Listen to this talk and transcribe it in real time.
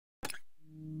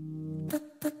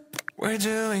We're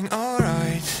doing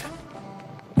alright.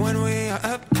 When we are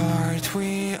apart,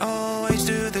 we always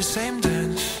do the same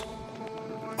dance.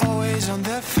 Always on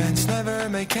the fence, never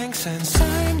making sense.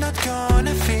 I'm not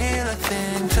gonna feel a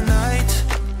thing tonight.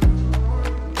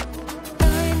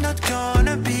 I'm not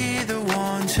gonna be the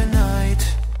one tonight.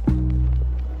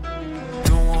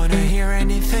 Don't wanna hear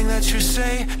anything that you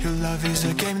say. Your love is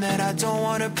a game that I don't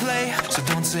wanna play. So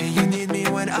don't say you need me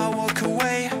when I walk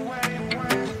away.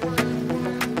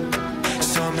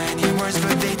 So many words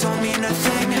but they don't mean a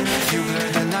thing. You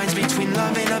blur the lines between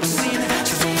love and obscene.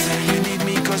 So don't say you need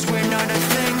me cause we're not a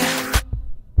thing.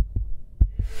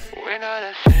 We're not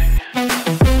a thing.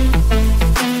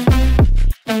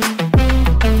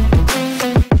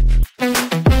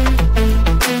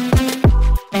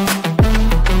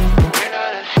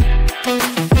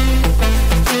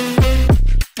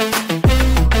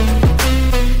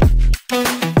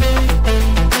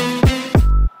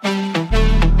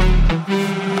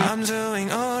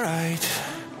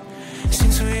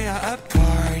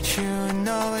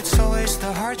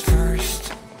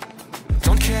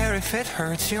 If it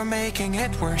hurts, you're making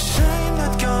it worse. I'm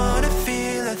not gonna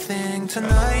feel a thing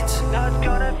tonight. Not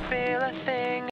gonna feel a thing.